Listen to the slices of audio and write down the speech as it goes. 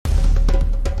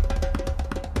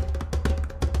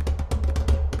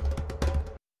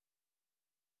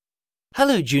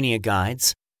Hello, Junior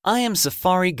Guides. I am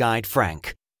Safari Guide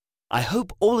Frank. I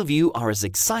hope all of you are as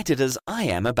excited as I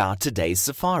am about today's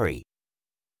safari.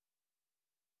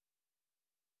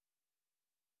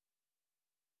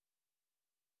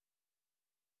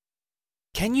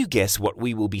 Can you guess what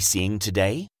we will be seeing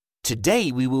today?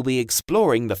 Today we will be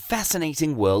exploring the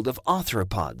fascinating world of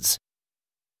arthropods.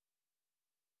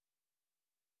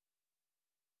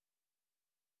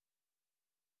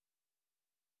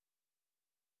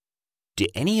 Do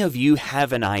any of you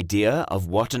have an idea of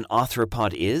what an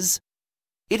arthropod is?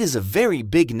 It is a very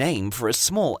big name for a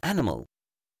small animal.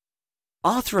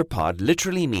 Arthropod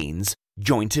literally means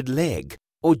jointed leg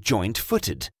or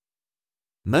joint-footed.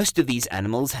 Most of these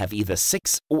animals have either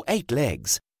 6 or 8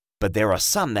 legs, but there are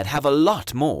some that have a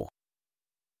lot more.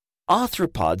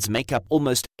 Arthropods make up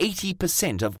almost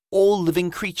 80% of all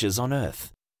living creatures on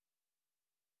Earth.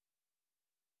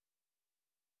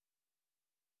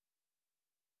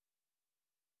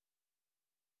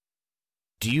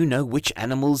 Do you know which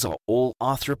animals are all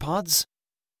arthropods?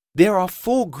 There are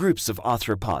 4 groups of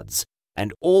arthropods,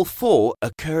 and all 4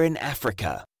 occur in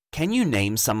Africa. Can you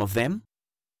name some of them?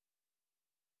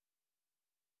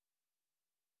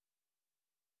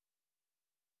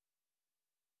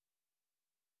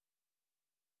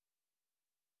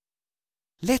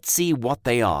 Let's see what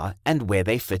they are and where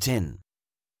they fit in.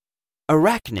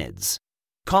 Arachnids,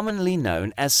 commonly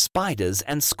known as spiders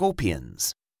and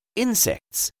scorpions.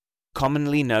 Insects,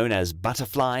 commonly known as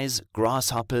butterflies,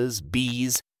 grasshoppers,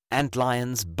 bees,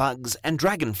 antlions, bugs, and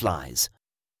dragonflies.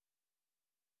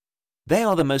 They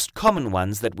are the most common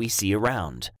ones that we see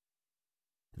around.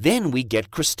 Then we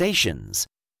get crustaceans,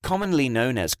 commonly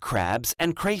known as crabs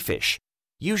and crayfish,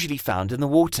 usually found in the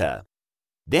water.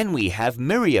 Then we have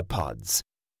myriapods.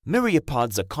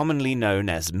 Myriapods are commonly known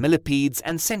as millipedes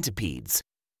and centipedes.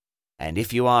 And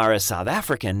if you are a South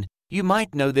African, you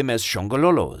might know them as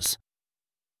shongololos.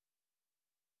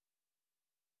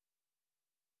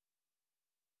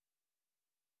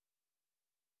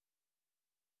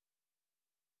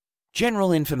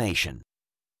 General information.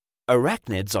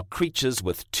 Arachnids are creatures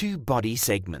with 2 body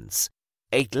segments,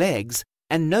 8 legs,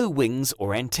 and no wings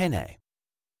or antennae.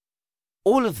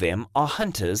 All of them are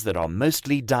hunters that are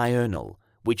mostly diurnal,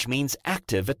 which means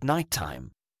active at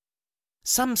nighttime.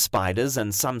 Some spiders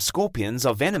and some scorpions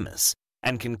are venomous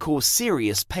and can cause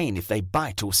serious pain if they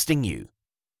bite or sting you.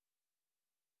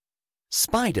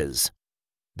 Spiders.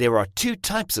 There are 2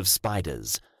 types of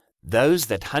spiders, those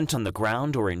that hunt on the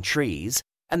ground or in trees,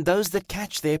 and those that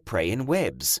catch their prey in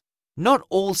webs. Not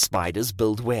all spiders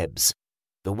build webs.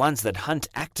 The ones that hunt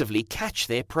actively catch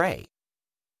their prey.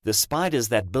 The spiders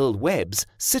that build webs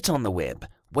sit on the web,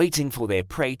 waiting for their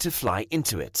prey to fly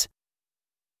into it.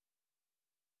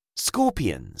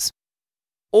 Scorpions.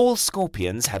 All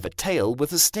scorpions have a tail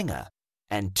with a stinger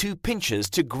and 2 pinchers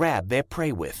to grab their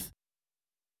prey with.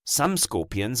 Some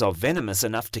scorpions are venomous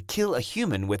enough to kill a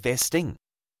human with their sting.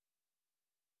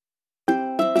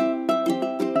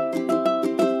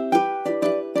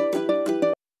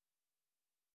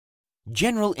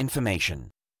 General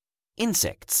information.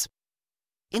 Insects.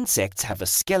 Insects have a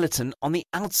skeleton on the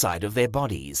outside of their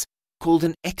bodies, called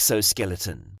an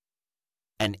exoskeleton.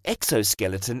 An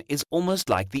exoskeleton is almost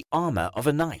like the armor of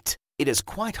a knight. It is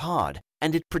quite hard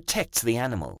and it protects the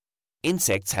animal.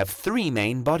 Insects have 3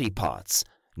 main body parts,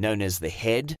 known as the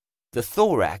head, the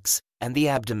thorax, and the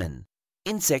abdomen.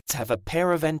 Insects have a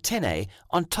pair of antennae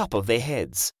on top of their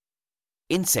heads.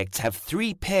 Insects have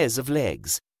 3 pairs of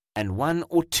legs and 1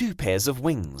 or 2 pairs of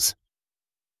wings.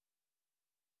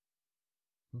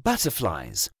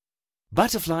 Butterflies.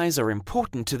 Butterflies are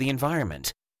important to the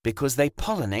environment because they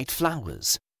pollinate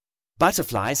flowers.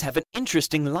 Butterflies have an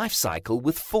interesting life cycle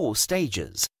with 4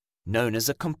 stages, known as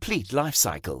a complete life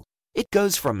cycle. It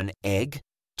goes from an egg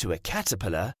to a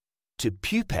caterpillar to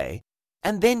pupae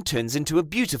and then turns into a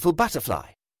beautiful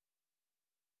butterfly.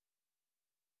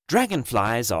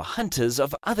 Dragonflies are hunters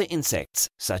of other insects,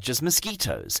 such as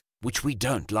mosquitoes, which we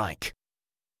don't like.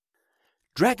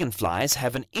 Dragonflies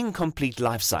have an incomplete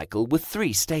life cycle with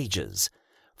 3 stages,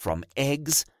 from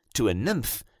eggs to a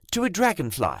nymph to a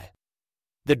dragonfly.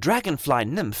 The dragonfly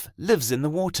nymph lives in the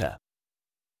water.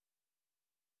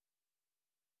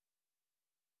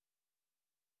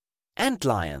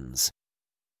 Antlions.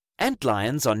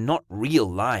 Antlions are not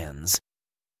real lions.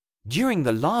 During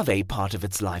the larvae part of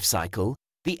its life cycle,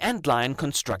 the antlion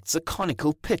constructs a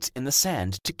conical pit in the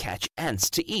sand to catch ants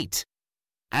to eat.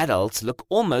 Adults look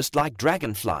almost like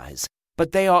dragonflies,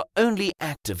 but they are only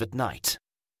active at night.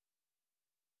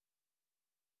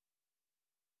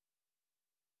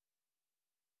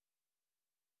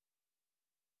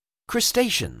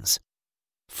 Crustaceans.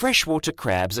 Freshwater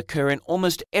crabs occur in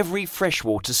almost every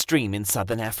freshwater stream in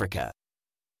southern Africa.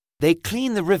 They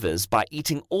clean the rivers by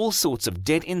eating all sorts of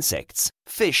dead insects,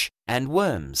 fish, and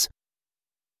worms.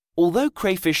 Although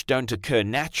crayfish don't occur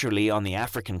naturally on the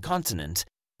African continent,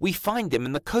 we find them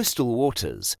in the coastal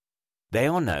waters. They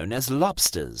are known as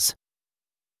lobsters.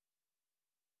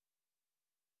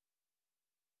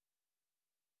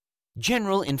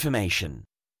 General information.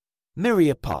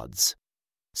 Myriapods.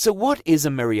 So what is a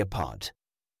myriapod?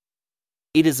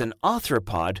 It is an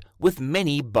arthropod with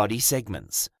many body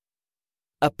segments.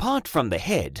 Apart from the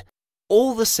head,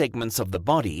 all the segments of the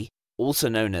body, also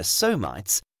known as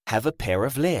somites, have a pair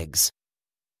of legs.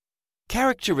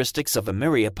 Characteristics of a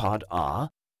myriapod are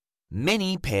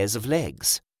many pairs of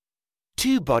legs,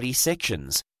 2 body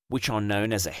sections, which are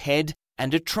known as a head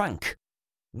and a trunk,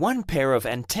 1 pair of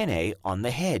antennae on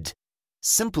the head,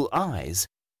 simple eyes,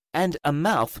 and a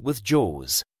mouth with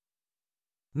jaws.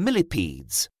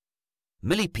 Millipedes.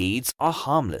 Millipedes are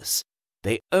harmless.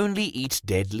 They only eat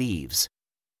dead leaves.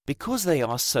 Because they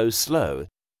are so slow,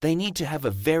 they need to have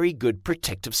a very good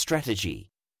protective strategy.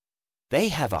 They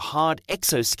have a hard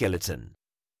exoskeleton.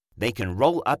 They can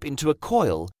roll up into a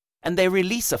coil, and they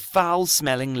release a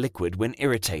foul-smelling liquid when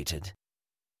irritated.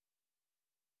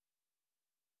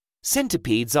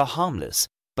 Centipedes are harmless,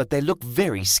 but they look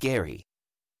very scary.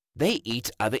 They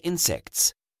eat other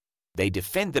insects. They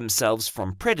defend themselves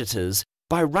from predators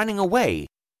by running away,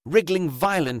 wriggling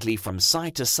violently from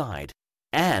side to side,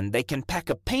 and they can pack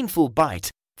a painful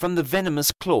bite from the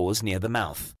venomous claws near the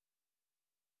mouth.